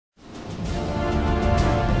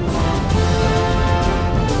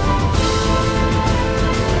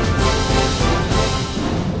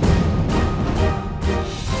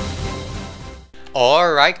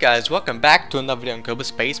Alright guys, welcome back to another video on Kerbal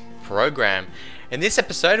Space Program. In this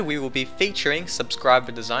episode we will be featuring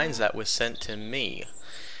subscriber designs that were sent to me.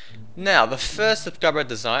 Now the first subscriber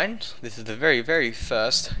design, this is the very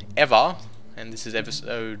first ever, and this is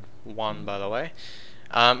episode 1 by the way,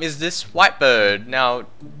 is this white bird. Now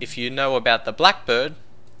if you know about the black bird,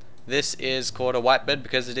 this is called a white bird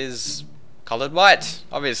because it is colored white,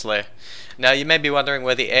 obviously. Now you may be wondering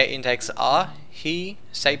where the air intakes are. He,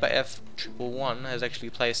 saved by Ep.1, has actually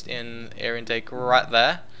placed in air intake right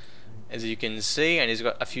there, as you can see, and he's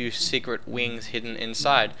got a few secret wings hidden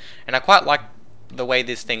inside. And I quite like the way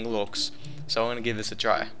this thing looks, so I'm going to give this a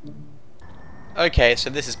try. Okay, so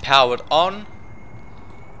this is powered on.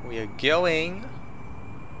 We are going.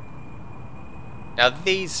 Now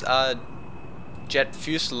these are jet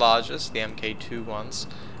fuselages, the MK2 ones.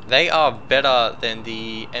 They are better than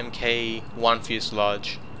the MK1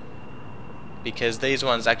 fuselage, because these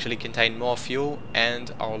ones actually contain more fuel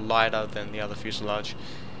and are lighter than the other fuselage.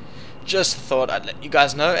 Just thought I'd let you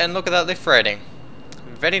guys know. And look at that lift rating,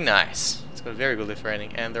 very nice. It's got a very good lift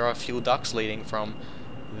rating, and there are fuel ducts leading from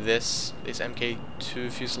this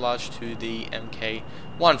MK2 fuselage to the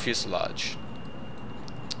MK1 fuselage.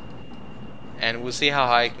 And we'll see how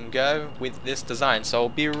high I can go with this design, so I'll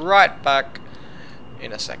be right back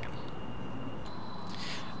in a second.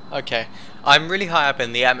 Okay, I'm really high up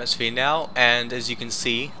in the atmosphere now, and as you can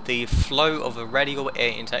see, the flow of the radial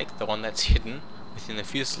air intake, the one that's hidden within the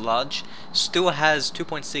fuselage, still has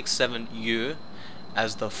 2.67 U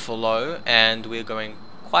as the flow, and we're going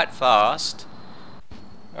quite fast.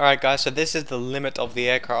 Alright guys, so this is the limit of the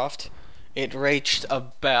aircraft. It reached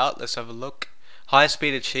about, let's have a look, highest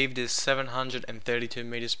speed achieved is 732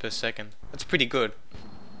 meters per second. That's pretty good.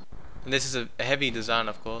 And this is a heavy design,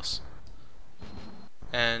 of course.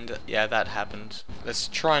 And yeah, that happened. Let's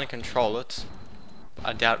try and control it.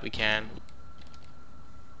 I doubt we can.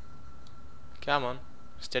 Come on,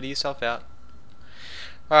 steady yourself out.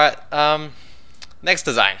 Alright, next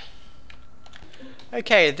design.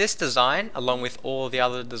 Okay, this design, along with all the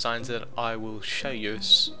other designs that I will show you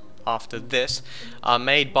after this, are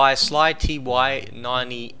made by Sly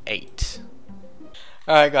TY98.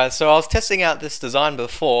 Alright guys, so I was testing out this design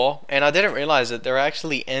before, and I didn't realize that there are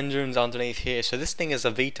actually engines underneath here. So this thing is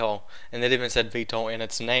a VTOL, and it even said VTOL in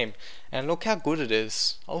its name. And look how good it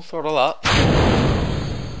is. I'll throttle up.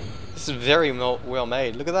 This is very well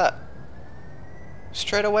made. Look at that.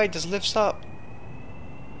 Straight away just lifts up.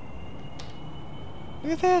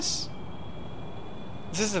 Look at this.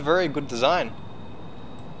 This is a very good design.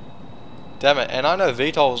 Damn it, and I know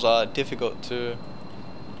VTOLs are difficult to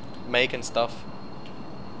make and stuff,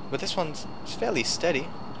 but this one's fairly steady.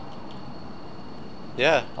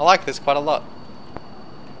 Yeah, I like this quite a lot.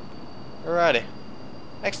 Alrighty,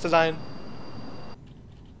 next design.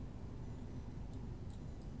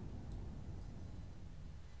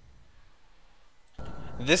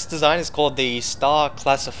 This design is called the Star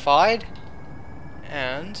Classified,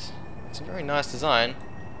 and it's a very nice design.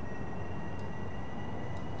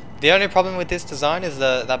 The only problem with this design is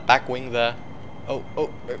that back wing there. Oh,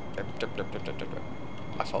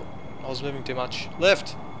 my fault. I was moving too much.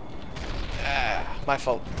 Lift! My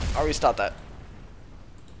fault. I'll restart that.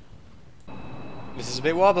 This is a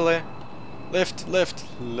bit wobbly. Lift, lift,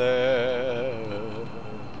 lift.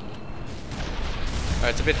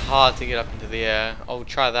 Alright, it's a bit hard to get up into the air. I'll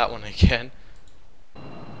try that one again.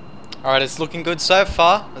 Alright, it's looking good so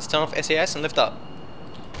far. Let's turn off SAS and lift up.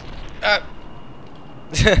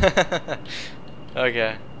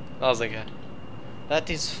 Okay, that was okay. That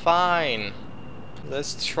is fine.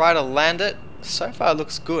 Let's try to land it. So far it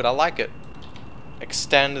looks good, I like it.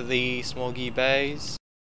 Extend the small gear bays.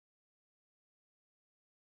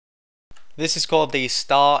 This is called the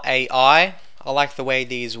Star AI. I like the way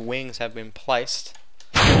these wings have been placed.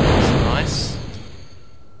 It's nice.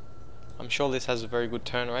 I'm sure this has a very good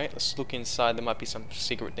turn rate. Let's look inside, there might be some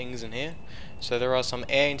secret things in here. So there are some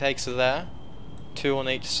air intakes there. 2 on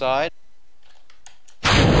each side.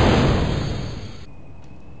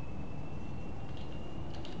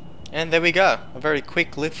 And there we go. A very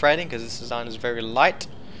quick lift rating because this design is very light.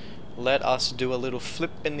 Let us do a little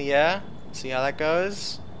flip in the air. See how that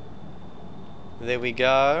goes. There we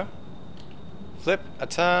go. Flip, a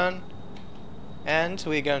turn. And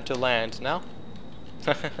we're going to land now.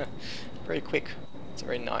 Very quick. It's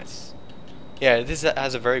very nice. Yeah, this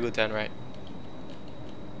has a very good turn rate.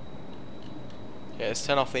 Okay, let's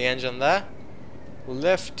turn off the engine there.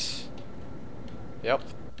 Lift. Yep.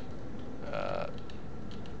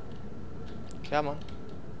 Come on.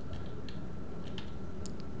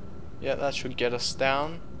 Yeah, that should get us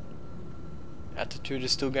down. Altitude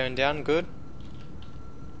is still going down, good.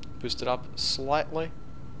 Boost it up slightly.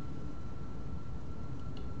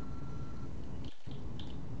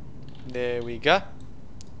 There we go.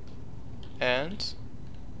 And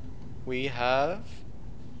we have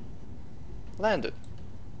landed.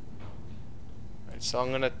 Right, so I'm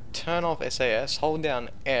going to turn off SAS, hold down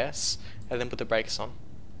S, and then put the brakes on.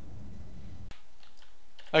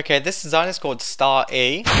 Okay, this design is called Star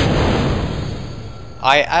E.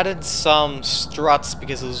 I added some struts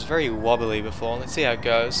because it was very wobbly before. Let's see how it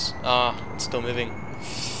goes. It's still moving.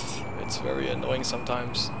 It's very annoying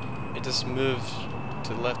sometimes. It just moves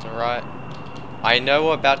to the left and right. I know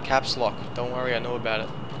about caps lock. Don't worry, I know about it.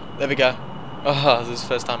 There we go. Oh, this is the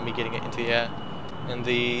first time me getting it into the air. And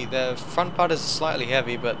the front part is slightly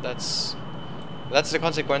heavy, but that's the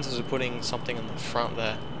consequences of putting something in the front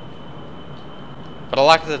there. But I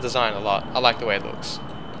like the design a lot. I like the way it looks.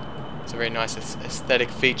 It's a very nice aesthetic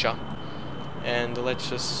feature. And let's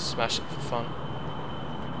just smash it for fun.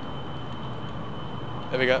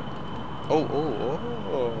 There we go.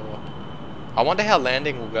 Oh. I wonder how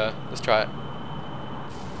landing will go. Let's try it.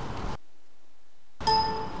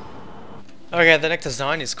 Okay, the next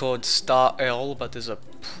design is called Star L, but there's a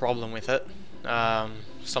problem with it.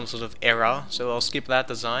 Some sort of error. So I'll skip that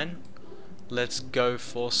design. Let's go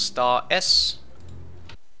for Star S.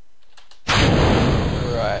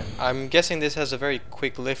 Right, I'm guessing this has a very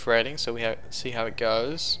quick lift rating, so we see how it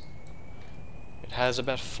goes. It has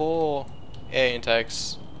about 4 air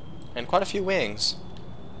intakes and quite a few wings.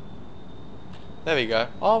 There we go.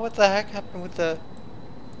 Oh, what the heck happened with the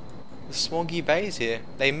smoggy bays here?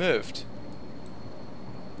 They moved.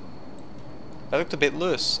 They looked a bit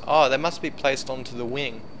loose. Oh, they must be placed onto the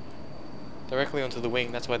wing. Directly onto the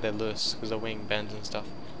wing, that's why they're loose, because the wing bends and stuff.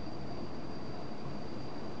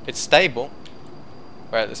 It's stable.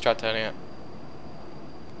 Right, let's try turning it.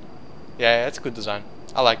 Yeah, it's a good design.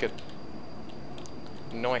 I like it.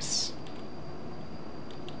 Nice.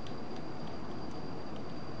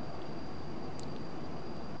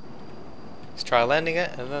 Let's try landing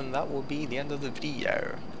it, and then that will be the end of the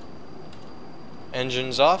video.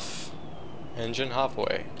 Engine's off. Engine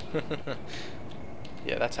halfway.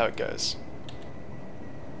 Yeah, that's how it goes.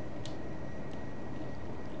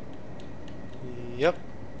 Yep.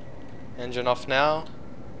 Engine off now.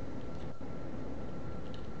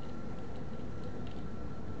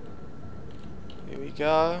 Here we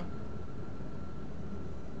go.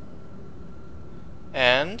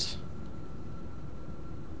 And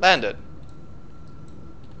landed.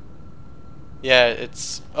 Yeah,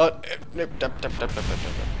 it's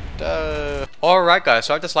alright guys,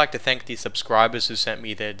 so I'd just like to thank the subscribers who sent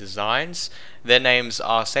me their designs. Their names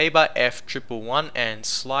are Saber F.1 and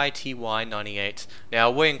Sly TY98.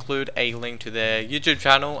 Now we'll include a link to their YouTube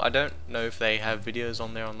channel. I don't know if they have videos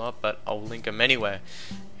on there or not, but I'll link them anyway,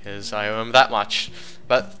 because I owe them that much.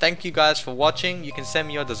 But thank you guys for watching. You can send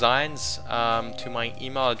me your designs to my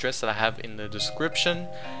email address that I have in the description.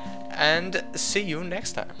 And see you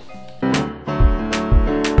next time.